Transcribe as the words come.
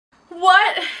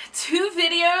What? 2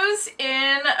 videos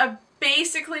in a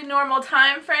basically normal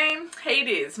time frame?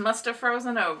 Hades must have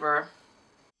frozen over.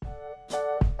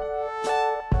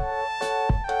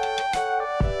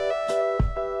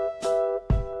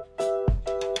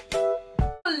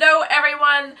 Hello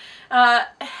everyone,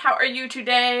 how are you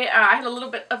today? I had a little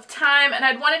bit of time and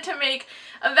I'd wanted to make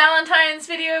a Valentine's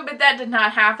video, but that did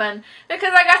not happen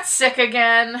because I got sick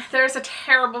again. There's a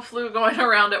terrible flu going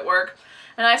around at work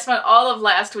and I spent all of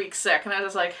last week sick and I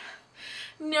was like,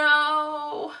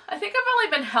 no. I think I've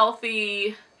only been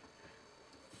healthy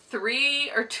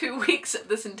 3 or 2 weeks of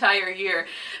this entire year.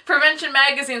 Prevention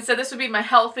Magazine said this would be my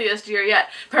healthiest year yet.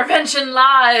 Prevention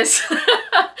lies!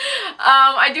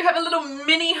 I do have a little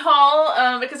mini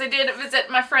haul because I did visit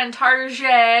my friend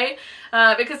Target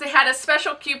because they had a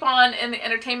special coupon in the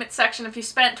entertainment section. If you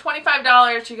spent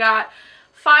 $25, you got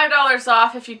 $5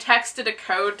 off if you texted a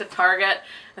code to Target.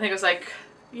 I think it was like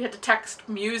you had to text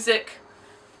music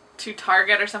to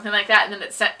Target or something like that, and then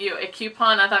it sent you a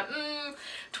coupon. I thought,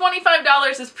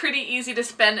 $25 is pretty easy to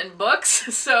spend in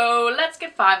books, so let's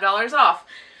get $5 off.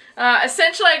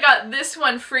 Essentially, I got this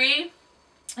one free.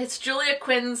 It's Julia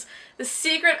Quinn's The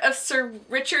Secret of Sir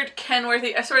Richard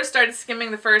Kenworthy. I sort of started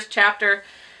skimming the first chapter,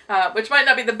 which might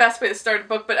not be the best way to start a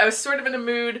book, but I was sort of in a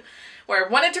mood where I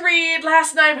wanted to read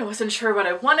last night, but I wasn't sure what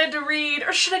I wanted to read,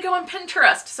 or should I go on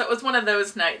Pinterest? So it was one of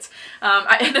those nights.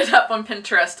 I ended up on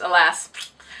Pinterest, alas.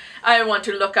 I want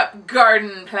to look up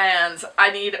garden plans. I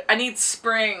need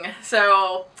spring,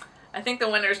 so I think the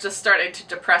winter's just starting to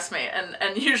depress me,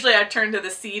 and usually I turn to the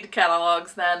seed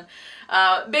catalogs then.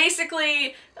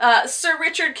 Basically, Sir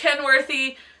Richard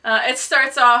Kenworthy, it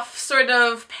starts off sort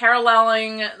of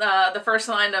paralleling the first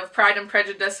line of Pride and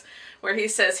Prejudice, where he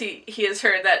says he has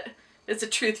heard that it's a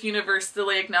truth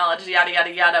universally acknowledged, yada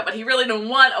yada yada, but he really didn't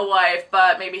want a wife,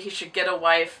 but maybe he should get a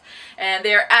wife. And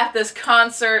they're at this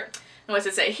concert. What's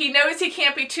it say? He knows he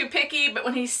can't be too picky, but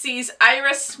when he sees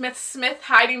Iris Smith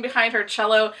hiding behind her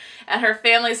cello at her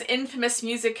family's infamous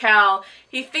musicale,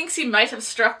 he thinks he might have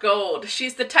struck gold.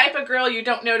 She's the type of girl you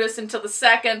don't notice until the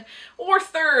second or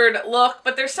third look,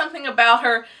 but there's something about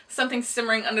her, something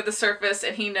simmering under the surface,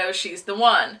 and he knows she's the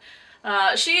one.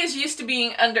 She is used to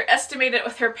being underestimated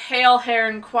with her pale hair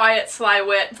and quiet, sly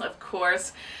wit, of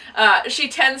course. She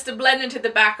tends to blend into the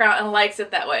background and likes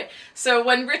it that way. So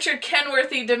when Richard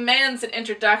Kenworthy demands an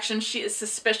introduction, she is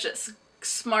suspicious.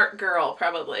 Smart girl,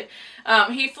 probably.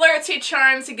 He flirts, he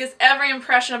charms, he gives every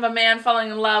impression of a man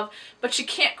falling in love, but she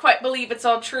can't quite believe it's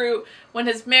all true. When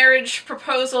his marriage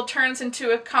proposal turns into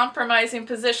a compromising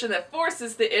position that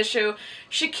forces the issue,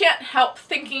 she can't help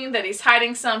thinking that he's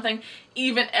hiding something,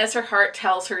 even as her heart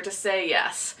tells her to say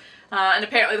yes. And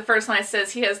apparently the first line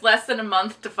says he has less than a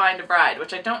month to find a bride,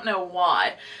 which I don't know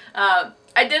why.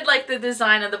 I did like the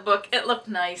design of the book. It looked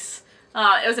nice.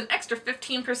 It was an extra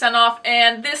 15% off,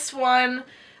 and this one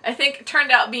I think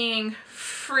turned out being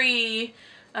free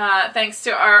thanks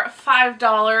to our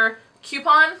 $5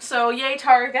 coupon, so yay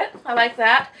Target, I like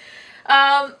that.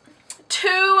 2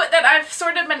 that I've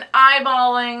sort of been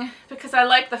eyeballing because I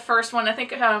like the first one. I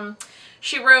think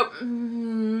she wrote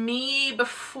Me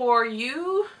Before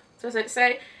You. Does it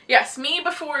say? Yes, Me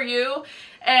Before You,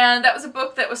 and that was a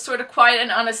book that was sort of quiet and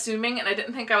unassuming, and I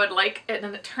didn't think I would like it,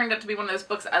 and it turned out to be one of those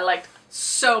books I liked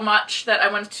so much that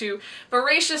I wanted to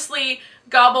voraciously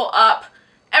gobble up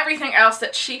everything else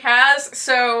that she has.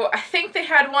 So I think they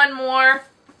had one more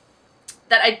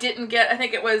that I didn't get. I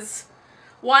think it was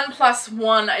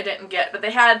 1+1 I didn't get, but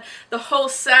they had the whole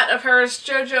set of hers.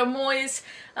 Jojo Moyes.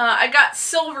 I got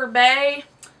Silver Bay.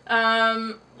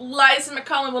 Liza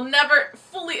McCollum will never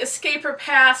fully escape her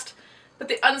past, but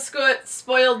the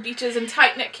unspoiled beaches and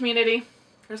tight-knit community.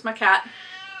 There's my cat.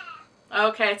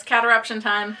 Okay, it's cat eruption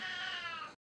time.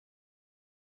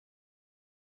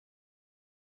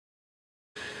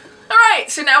 Alright,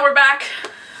 so now we're back.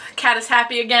 Cat is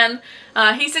happy again.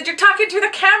 He said, "You're talking to the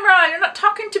camera, you're not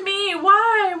talking to me.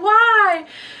 Why?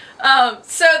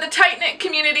 So the tight-knit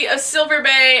community of Silver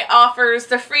Bay offers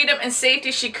the freedom and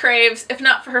safety she craves, if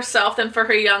not for herself, then for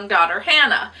her young daughter,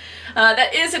 Hannah.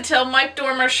 That is until Mike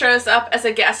Dormer shows up as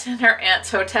a guest in her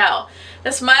aunt's hotel.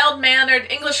 This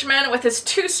mild-mannered Englishman with his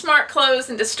too smart clothes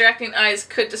and distracting eyes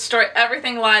could destroy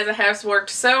everything Liza has worked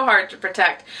so hard to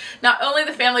protect. Not only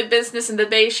the family business and the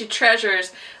bay she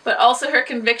treasures, but also her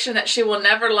conviction that she will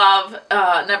never love,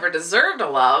 never deserve to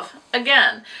love,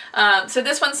 again. So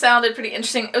this one sounded pretty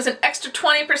interesting. It was an extra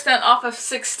 20% off of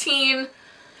 16.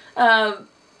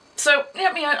 So, yeah,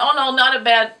 I mean, all in all, not a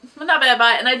bad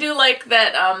buy. And I do like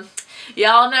that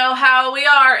y'all know how we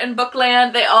are in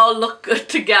Bookland. They all look good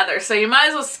together, so you might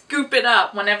as well scoop it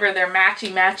up whenever they're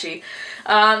matchy-matchy.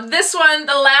 This one,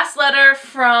 The Last Letter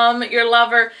from Your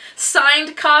Lover,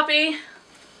 signed copy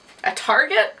at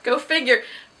Target? Go figure.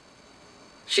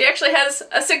 She actually has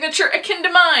a signature akin to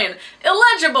mine.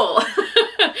 Illegible!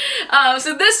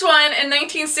 So this one, in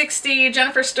 1960,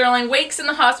 Jennifer Sterling wakes in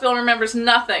the hospital and remembers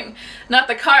nothing. Not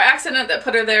the car accident that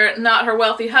put her there, not her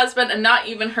wealthy husband, and not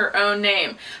even her own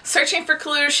name. Searching for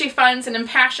clues, she finds an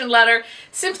impassioned letter,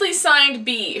 simply signed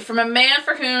B, from a man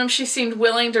for whom she seemed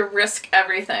willing to risk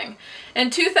everything. In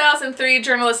 2003,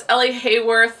 journalist Ellie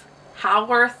Haworth,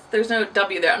 there's no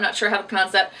W there, I'm not sure how to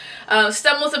pronounce that,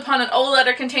 stumbles upon an old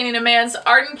letter containing a man's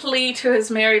ardent plea to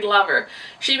his married lover.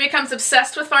 She becomes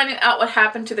obsessed with finding out what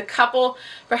happened to the couple.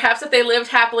 Perhaps if they lived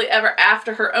happily ever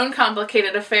after, her own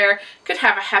complicated affair could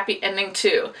have a happy ending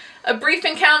too. A brief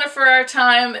encounter for our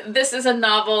time. This is a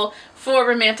novel for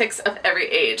romantics of every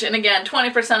age. And again,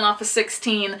 20% off of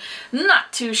 16,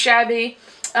 not too shabby.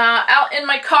 Out in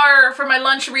my car for my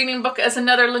lunch reading book is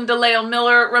another Linda Leigh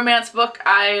Miller romance book.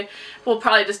 I will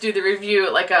probably just do the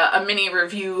review, like a mini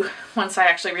review, once I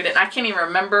actually read it. And I can't even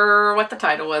remember what the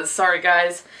title was. Sorry,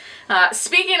 guys.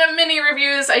 Speaking of mini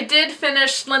reviews, I did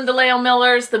finish Linda Leigh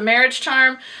Miller's The Marriage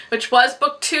Charm, which was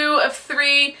book 2 of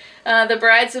 3, The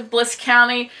Brides of Bliss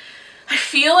County. I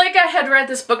feel like I had read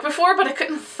this book before, but I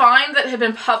couldn't find that it had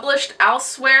been published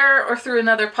elsewhere or through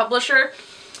another publisher.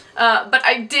 But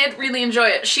I did really enjoy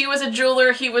it. She was a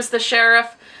jeweler, he was the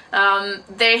sheriff.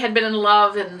 They had been in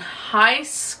love in high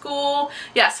school.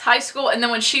 Yes, high school. And then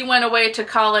when she went away to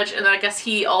college, and I guess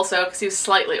he also, because he was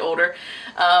slightly older,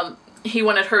 he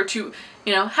wanted her to,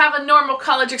 you know, have a normal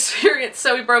college experience,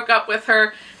 so he broke up with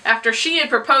her after she had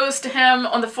proposed to him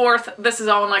on the 4th. This is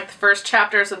all in like the first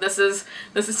chapter, so this is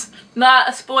not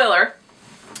a spoiler.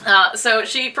 So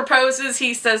she proposes,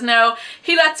 he says no,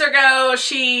 he lets her go,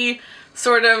 she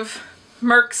sort of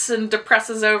murks and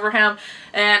depresses over him,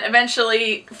 and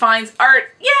eventually finds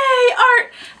art, yay,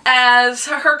 art, as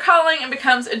her calling and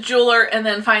becomes a jeweler, and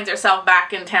then finds herself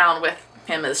back in town with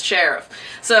him as sheriff.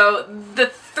 So the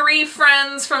 3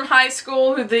 friends from high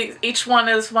school, who each one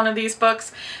is one of these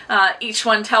books, each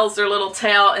one tells their little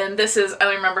tale, and this is, I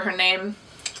don't remember her name,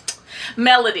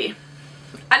 Melody.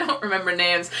 I don't remember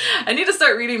names. I need to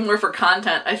start reading more for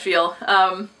content, I feel.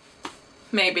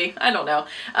 Maybe. I don't know.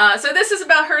 So this is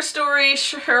about her story.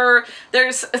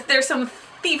 There's some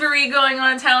thievery going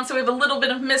on in town, so we have a little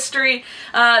bit of mystery.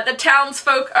 The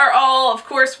townsfolk are all, of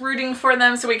course, rooting for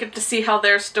them, so we get to see how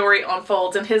their story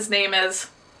unfolds, and his name is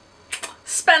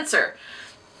Spencer.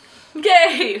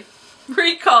 Yay!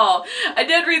 Recall. I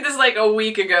did read this like a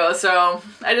week ago, so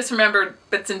I just remembered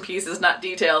bits and pieces, not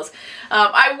details.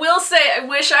 I will say I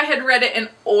wish I had read it in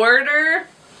order.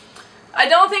 I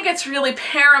don't think it's really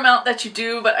paramount that you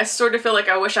do, but I sort of feel like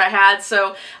I wish I had,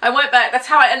 so I went back. That's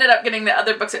how I ended up getting the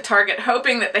other books at Target,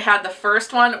 hoping that they had the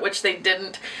first one, which they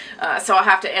didn't, so I'll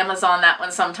have to Amazon that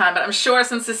one sometime, but I'm sure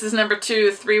since this is number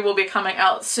 2, 3 will be coming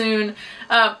out soon.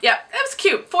 Yeah, it was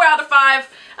cute. 4 out of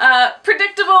 5.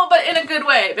 Predictable, but in a good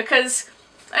way, because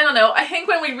I don't know, I think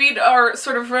when we read our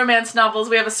sort of romance novels,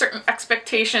 we have a certain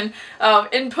expectation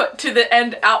of input to the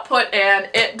end output, and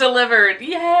it delivered.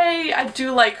 Yay! I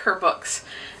do like her books.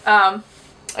 I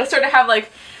sort of have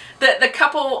like the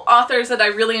couple authors that I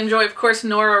really enjoy. Of course,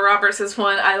 Nora Roberts is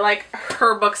one. I like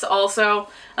her books also.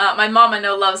 My mom, I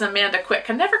know, loves Amanda Quick.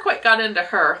 I never quite got into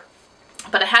her,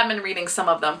 but I have been reading some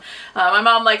of them. My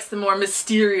mom likes the more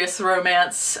mysterious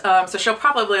romance, so she'll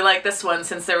probably like this one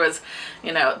since there was,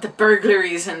 you know, the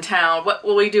burglaries in town. What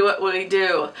will we do? What will we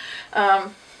do?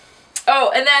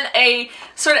 Oh, and then a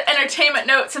sort of entertainment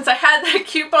note, since I had that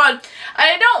coupon,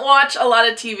 I don't watch a lot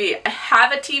of TV. I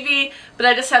have a TV, but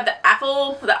I just have the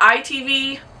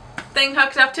iTV thing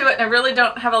hooked up to it, and I really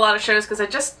don't have a lot of shows because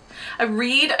I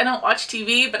read, I don't watch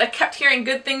TV, but I kept hearing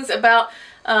good things about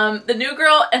The New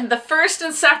Girl, and the 1st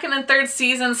and 2nd and 3rd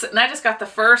seasons, and I just got the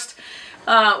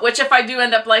 1st, which if I do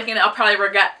end up liking it, I'll probably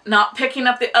regret not picking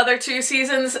up the other 2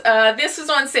 seasons. This was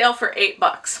on sale for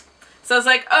 $8. So I was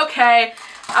like, okay,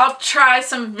 I'll try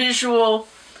some visual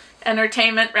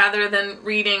entertainment rather than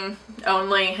reading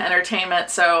only entertainment,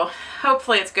 so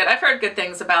hopefully it's good. I've heard good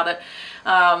things about it.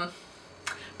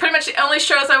 Pretty much the only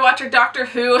shows I watch are Doctor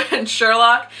Who and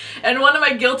Sherlock, and one of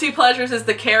my guilty pleasures is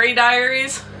the Carrie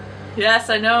Diaries. Yes,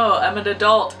 I know, I'm an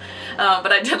adult,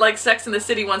 but I did like Sex and the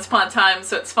City once upon a time,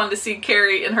 so it's fun to see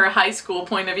Carrie in her high school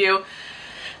point of view.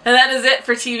 And that is it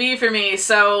for TV for me,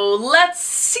 so let's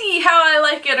see how I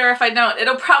like it or if I don't.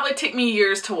 It'll probably take me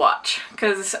years to watch,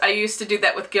 because I used to do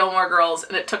that with Gilmore Girls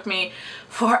and it took me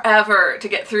forever to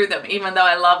get through them, even though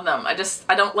I love them. I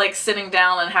don't like sitting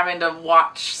down and having to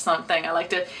watch something. I like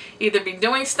to either be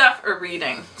doing stuff or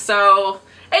reading. So,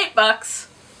 $8.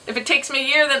 If it takes me a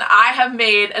year, then I have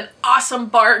made an awesome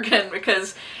bargain,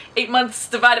 because 8 months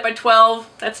divided by 12,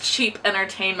 that's cheap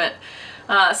entertainment.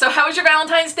 So how was your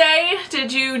Valentine's Day?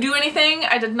 Did you do anything?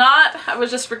 I did not. I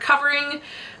was just recovering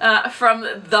from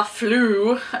the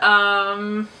flu.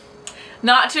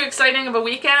 Not too exciting of a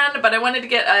weekend, but I wanted to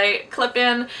get a clip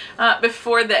in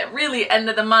before the really end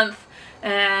of the month,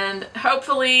 and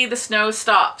hopefully the snow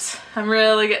stops. I'm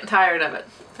really getting tired of it.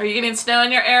 Are you getting snow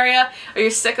in your area? Are you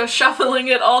sick of shoveling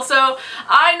it also?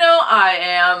 I know I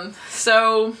am.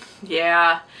 So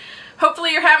yeah.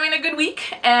 Hopefully you're having a good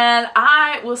week, and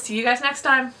I will see you guys next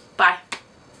time. Bye.